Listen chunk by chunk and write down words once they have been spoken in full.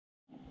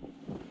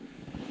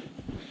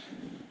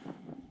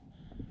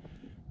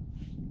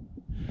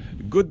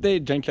Good day,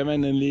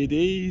 gentlemen and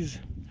ladies.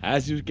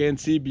 As you can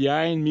see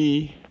behind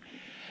me,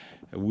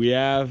 we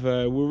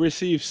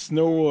received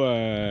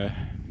snow.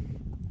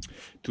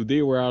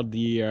 Today we're at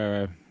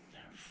the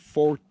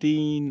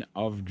 14th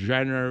of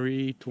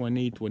January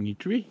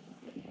 2023,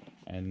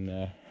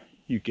 and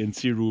you can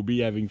see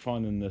Ruby having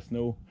fun in the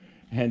snow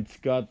and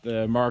Scott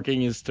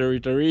marking his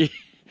territory.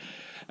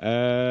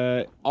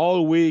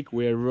 All week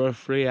we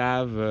roughly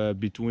have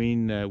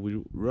between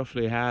 2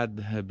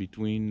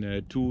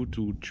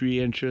 to 3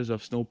 inches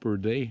of snow per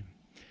day.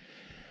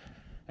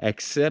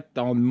 Except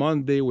on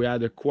Monday we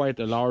had quite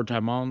a large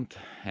amount,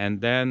 and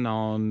then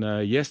on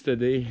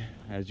yesterday,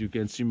 as you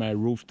can see my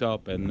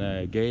rooftop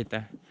and gate,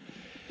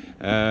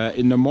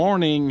 in the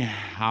morning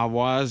I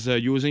was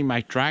using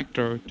my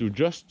tractor to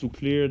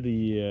clear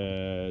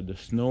the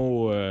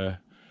snow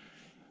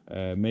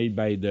made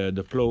by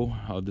the plow,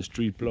 or the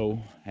street plow,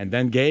 and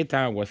then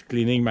Gaetan was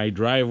cleaning my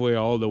driveway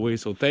all the way.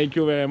 So thank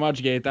you very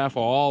much, Gaetan,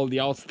 for all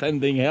the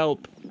outstanding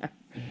help.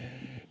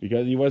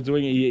 Because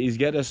he's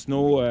got a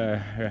snow.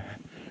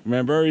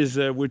 Remember his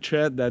wood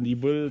shed that he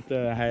built?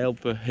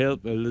 Help a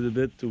little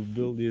bit to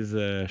build his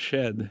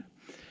shed,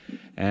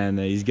 and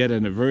he's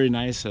getting a very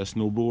nice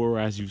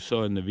snowblower, as you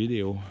saw in the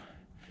video.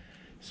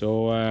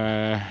 So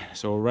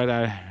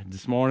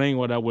this morning,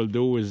 what I will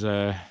do is.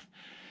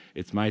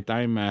 It's my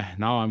time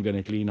now. I'm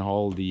gonna clean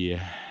all the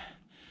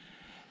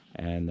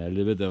and a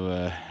little bit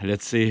of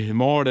let's say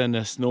more than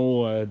a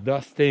snow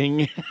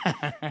dusting.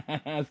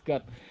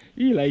 Scott,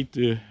 he like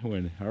to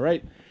win. All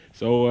right,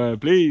 so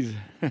please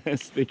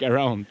stick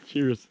around.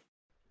 Cheers.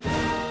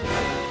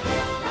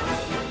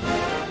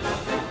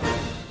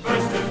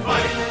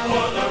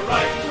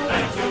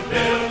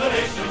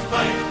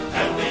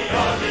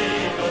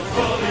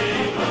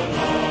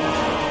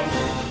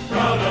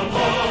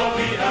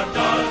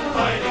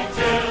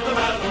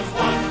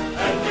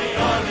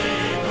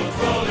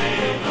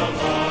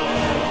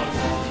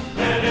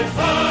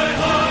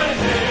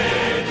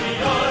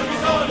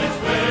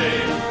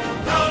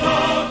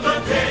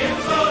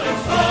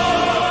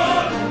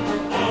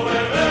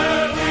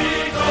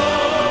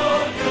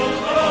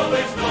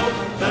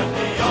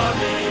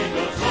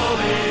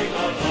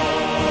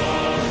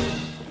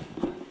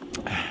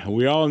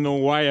 We all know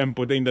why I'm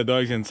putting the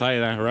dogs inside,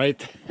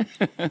 right?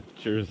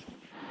 Cheers.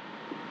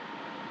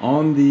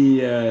 On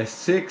the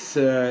 6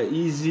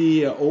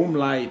 easy home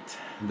light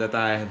that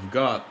I've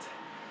got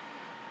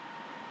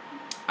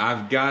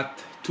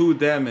 2 of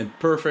them in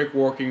perfect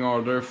working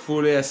order,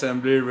 fully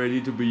assembled, ready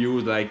to be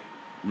used like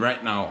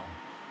right now.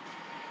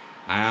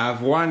 I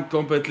have one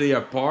completely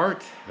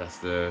apart, that's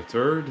the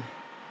third.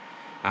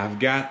 I've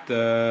got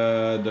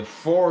the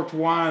fourth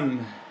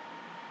one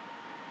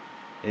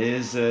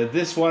is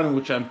this one,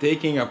 which I'm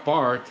taking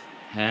apart,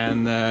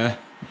 and the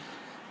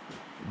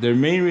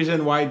main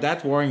reason why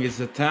that working is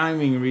the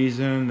timing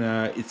reason.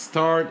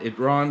 It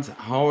runs,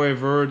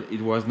 however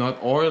it was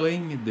not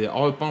oiling, the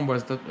oil pump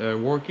was not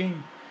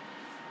working.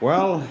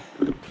 Well,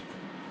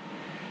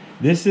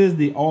 this is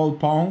the oil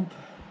pump.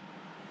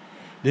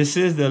 This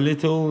is the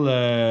little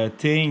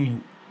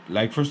thing,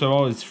 like, first of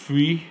all, it's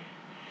free,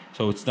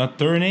 so it's not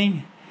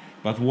turning.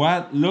 But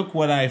look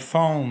what I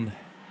found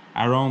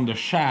around the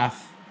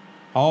shaft.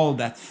 All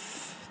that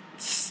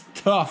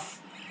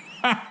stuff.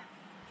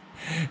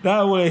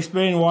 That will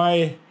explain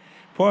why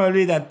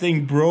probably that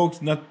thing broke,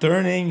 not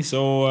turning.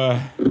 So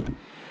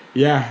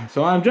yeah,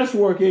 so I'm just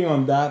working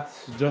on that,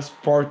 just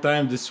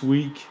part-time this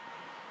week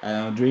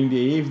during the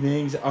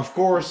evenings. Of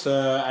course,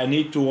 I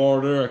need to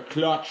order a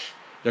clutch.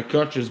 The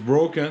clutch is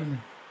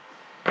broken,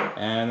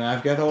 and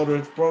I've got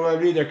ordered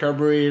probably the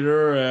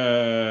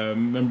carburetor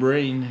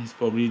membrane is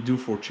probably due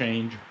for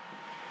change.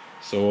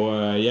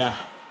 So yeah.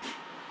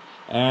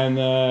 And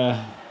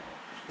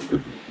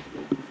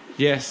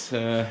yes,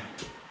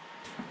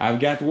 I've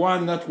got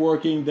one not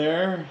working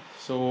there.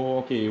 So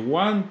okay,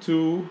 1,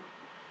 2,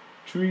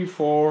 3,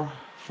 4,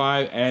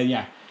 5, and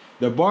yeah,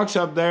 the box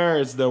up there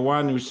is the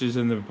one which is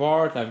in the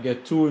part. I've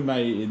got 2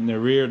 in the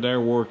rear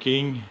there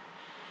working.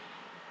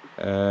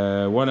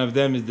 One of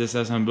them is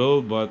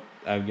disassembled, but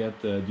I've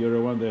got the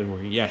other one there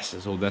working. Yes,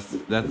 so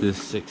that is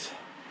 6.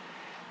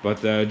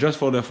 But just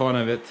for the fun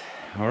of it.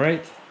 All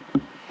right,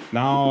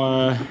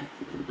 now.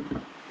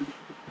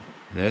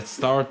 Let's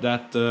start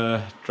that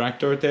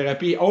tractor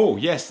therapy. Oh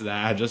yes,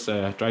 I just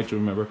tried to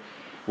remember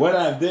what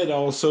I did.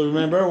 Also,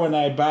 remember when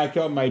I back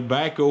up my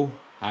backhoe,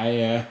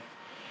 I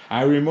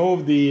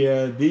removed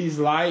these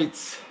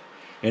lights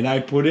and I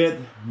put it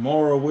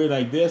more away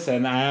like this,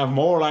 and I have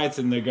more lights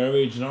in the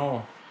garage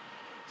now.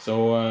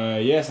 So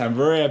yes, I'm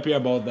very happy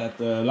about that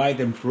light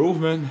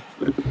improvement.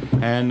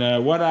 And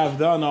what I've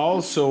done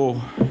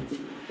also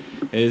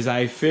is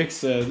I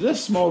fixed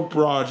this small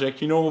project,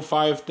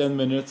 5-10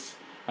 minutes.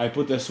 I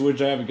put a switch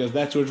there because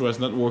that switch was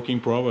not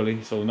working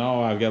properly. So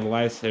now I've got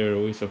lights here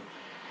away. So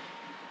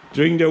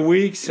during the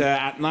weeks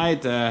at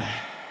night,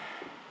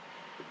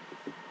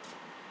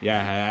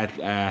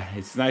 yeah,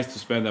 it's nice to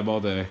spend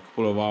about a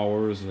couple of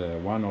hours,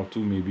 1 or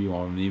 2 maybe,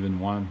 or even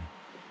 1,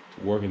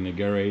 to work in the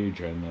garage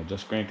and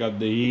just crank up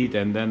the heat,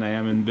 and then I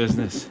am in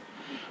business.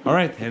 All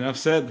right, enough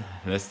said.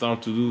 Let's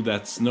start to do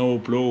that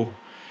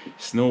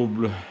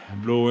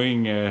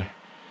blowing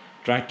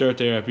tractor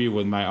therapy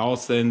with my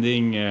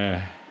outstanding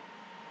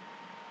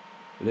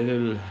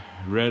little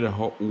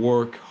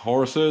work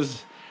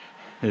horses.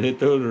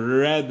 Little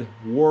red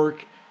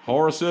work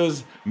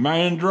horses,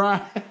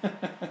 Mahindra.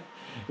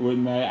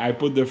 With I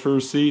put the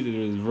first seat. It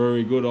is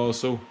very good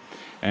also.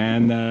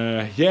 And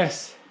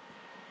yes,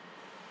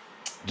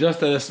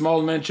 just a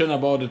small mention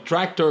about the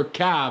tractor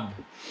cab.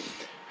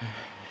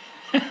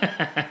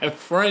 A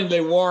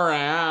friendly war I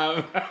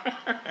have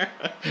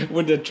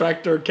with the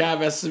tractor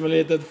cab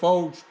assimilated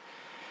folks.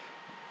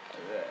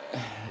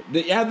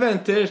 The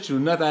advantage to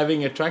not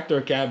having a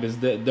tractor cab is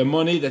the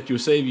money that you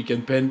save you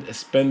can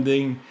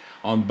spending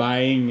on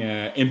buying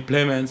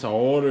implements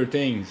or other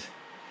things.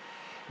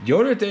 The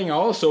other thing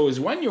also is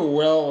when you're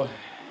well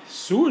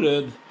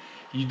suited,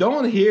 you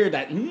don't hear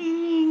that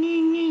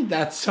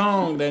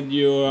song that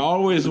you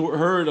always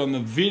heard on the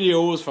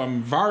videos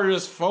from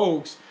various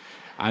folks.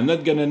 I'm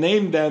not gonna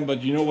name them,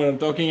 but you know what I'm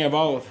talking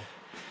about.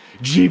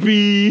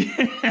 GP.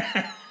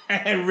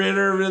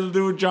 Ritter will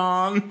do,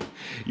 John.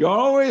 You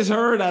always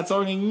heard that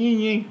song.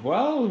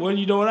 Well, when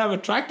you don't have a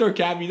tractor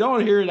cab, you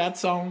don't hear that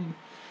song.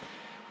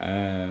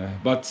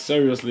 But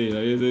seriously,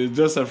 it's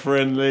just a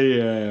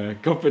friendly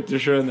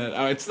competition.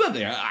 It's not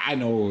there. I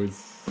know.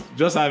 It's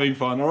just having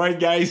fun. All right,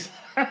 guys.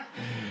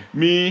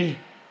 Me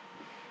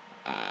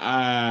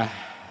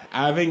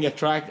having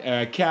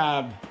a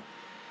cab.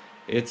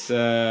 It's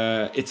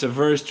a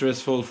very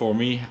stressful for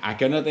me. I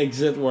cannot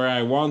exit where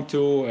I want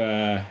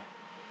to.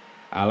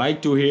 I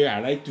like to hear, I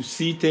like to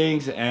see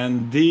things,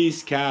 and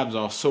these cabs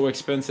are so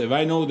expensive.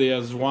 I know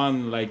there's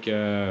one like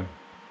Alice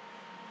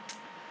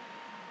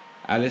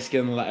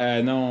can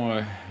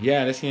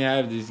Alice can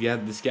have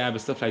this cab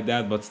and stuff like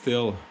that, but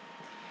still,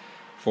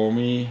 for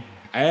me,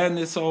 and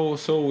it's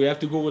also we have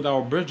to go with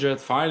our budget.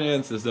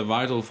 Finance is the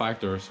vital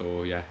factor.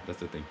 So yeah,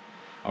 that's the thing.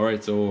 All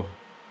right, so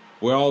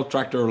we're all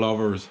tractor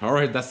lovers. All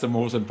right, that's the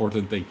most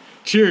important thing.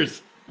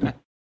 Cheers.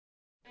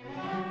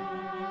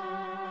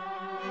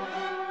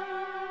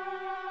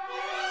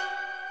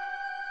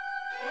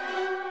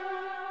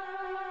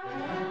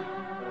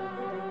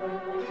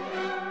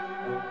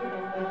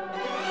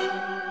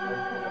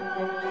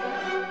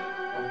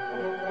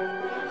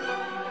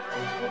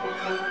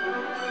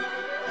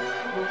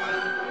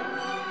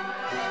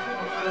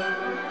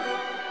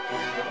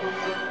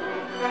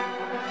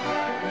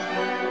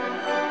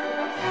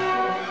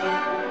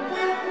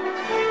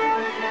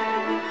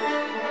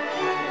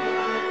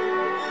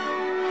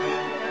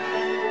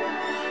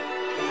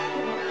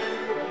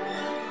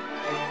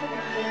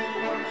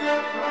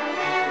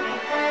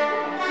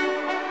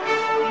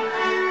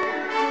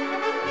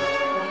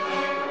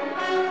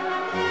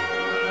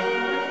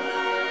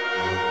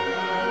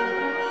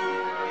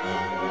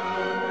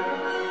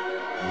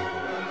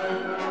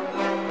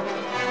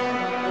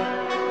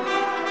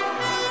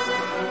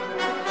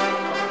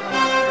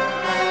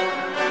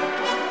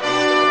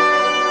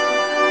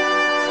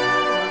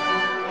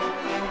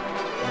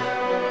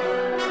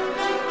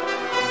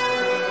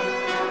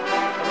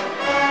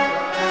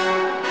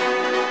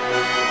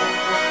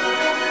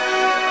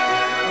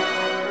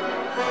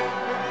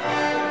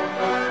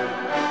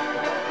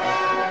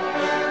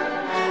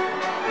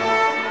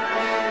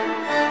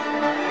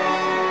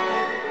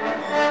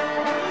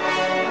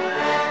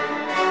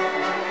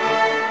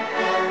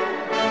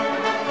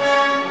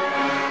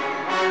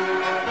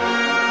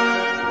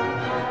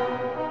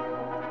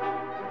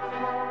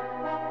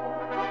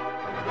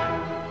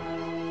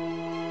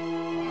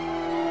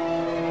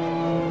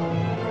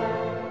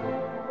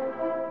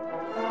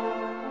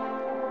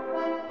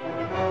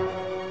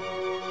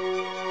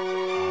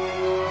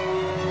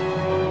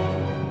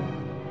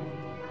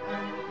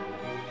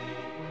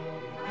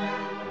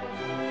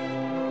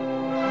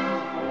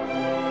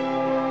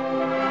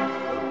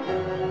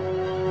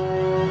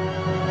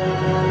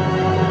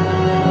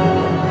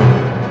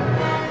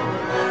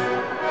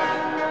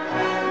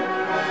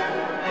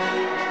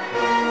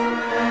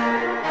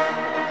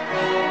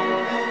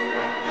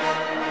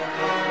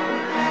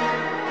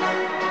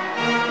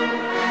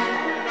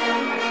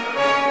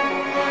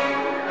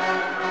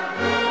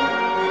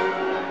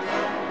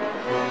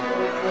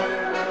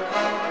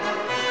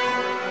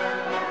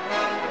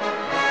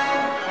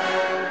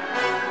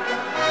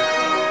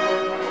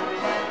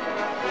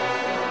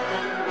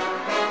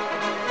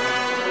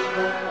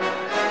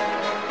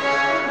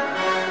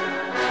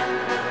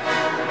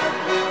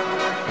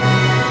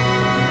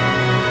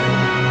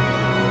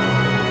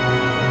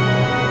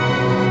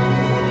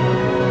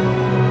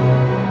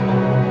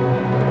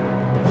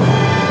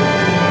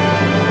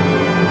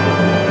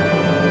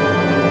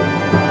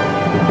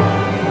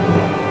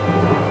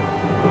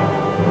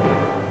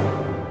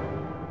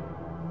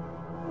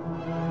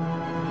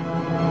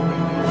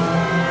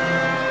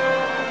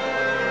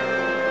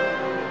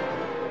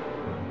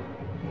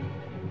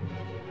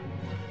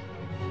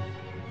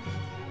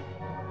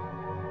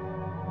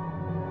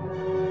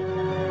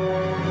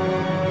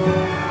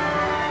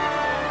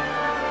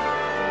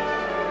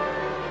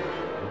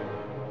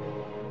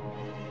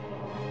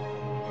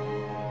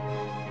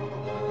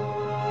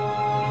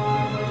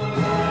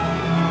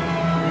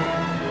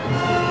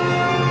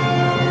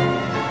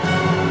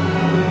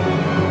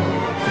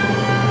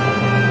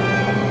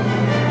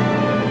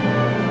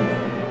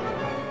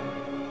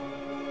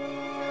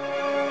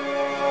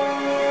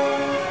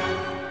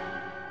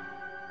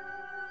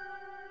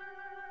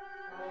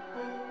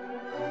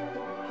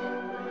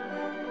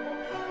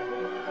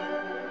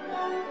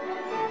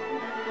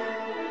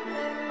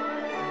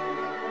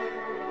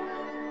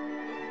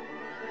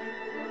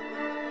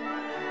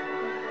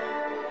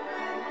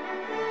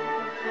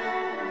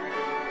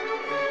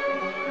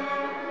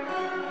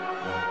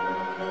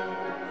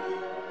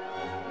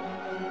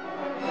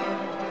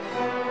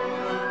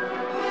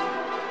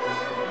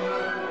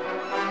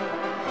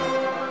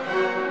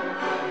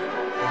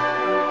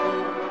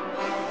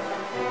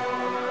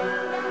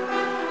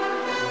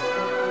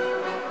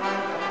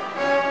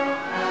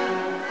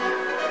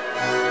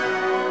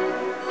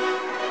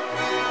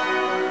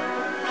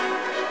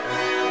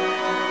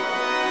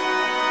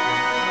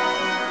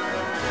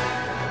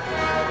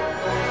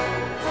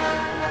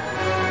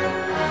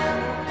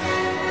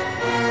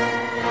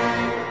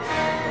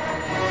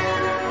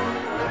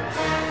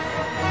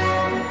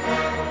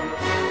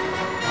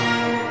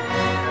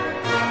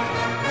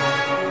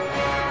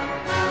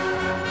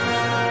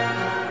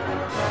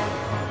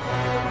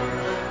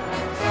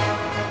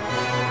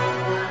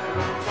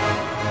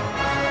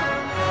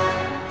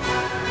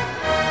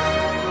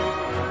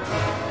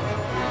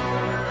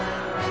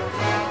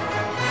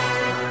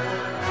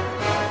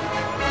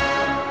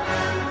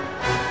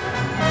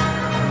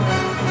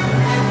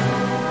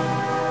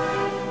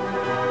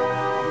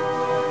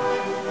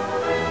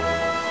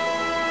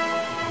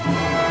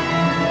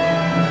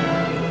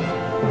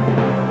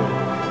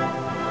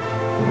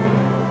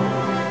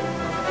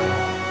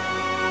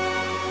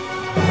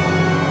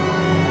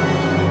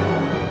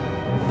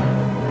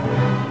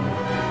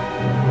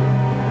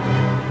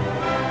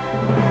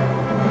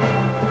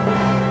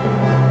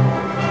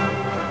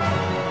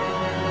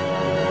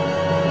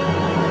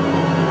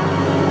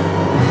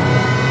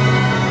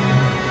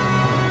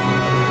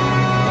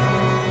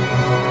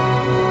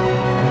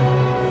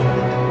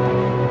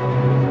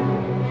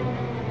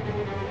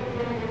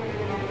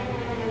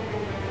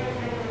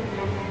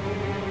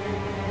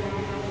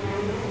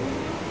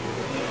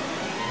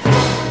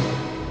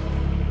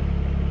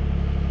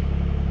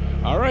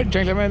 Alright,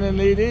 gentlemen and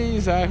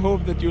ladies, I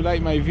hope that you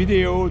like my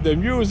video. The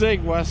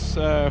music was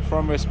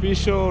from a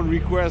special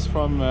request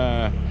from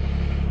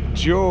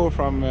Joe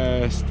from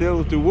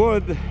Still to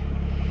Wood.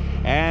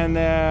 And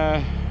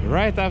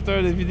right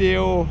after the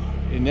video,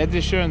 in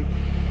addition,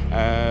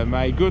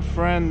 my good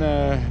friend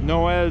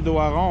Noel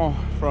Doiron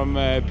from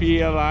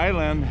PL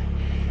Island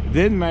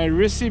did my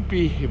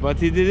recipe, but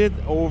he did it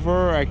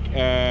over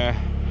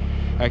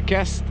a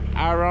cast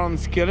iron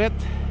skillet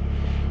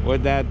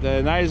with that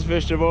nice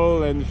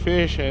vegetable and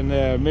fish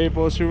and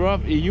maple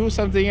syrup. He used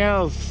something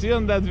else. See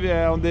on that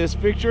on this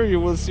picture,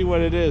 you will see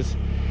what it is.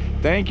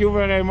 Thank you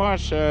very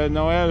much,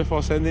 Noel,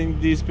 for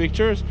sending these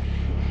pictures,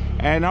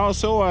 and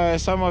also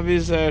some of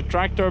his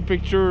tractor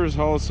pictures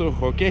also.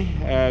 Okay,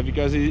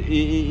 because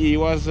he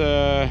was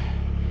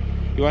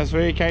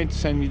very kind to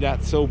send me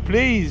that. So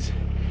please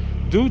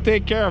do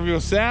take care of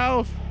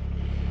yourself.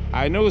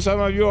 I know some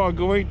of you are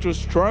going through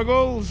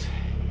struggles.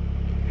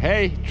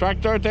 Hey,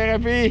 tractor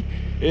therapy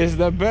is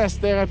the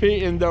best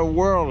therapy in the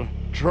world.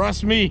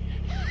 Trust me.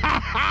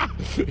 I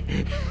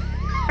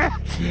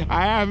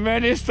have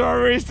many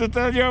stories to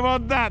tell you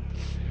about that.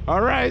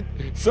 All right,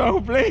 so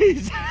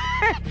please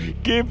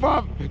keep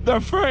up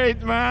the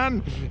faith,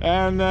 man,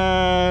 and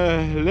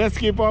let's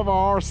keep up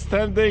our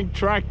standing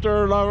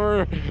tractor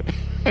lover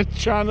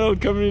channel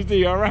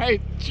community. All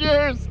right,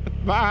 cheers,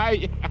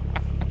 bye.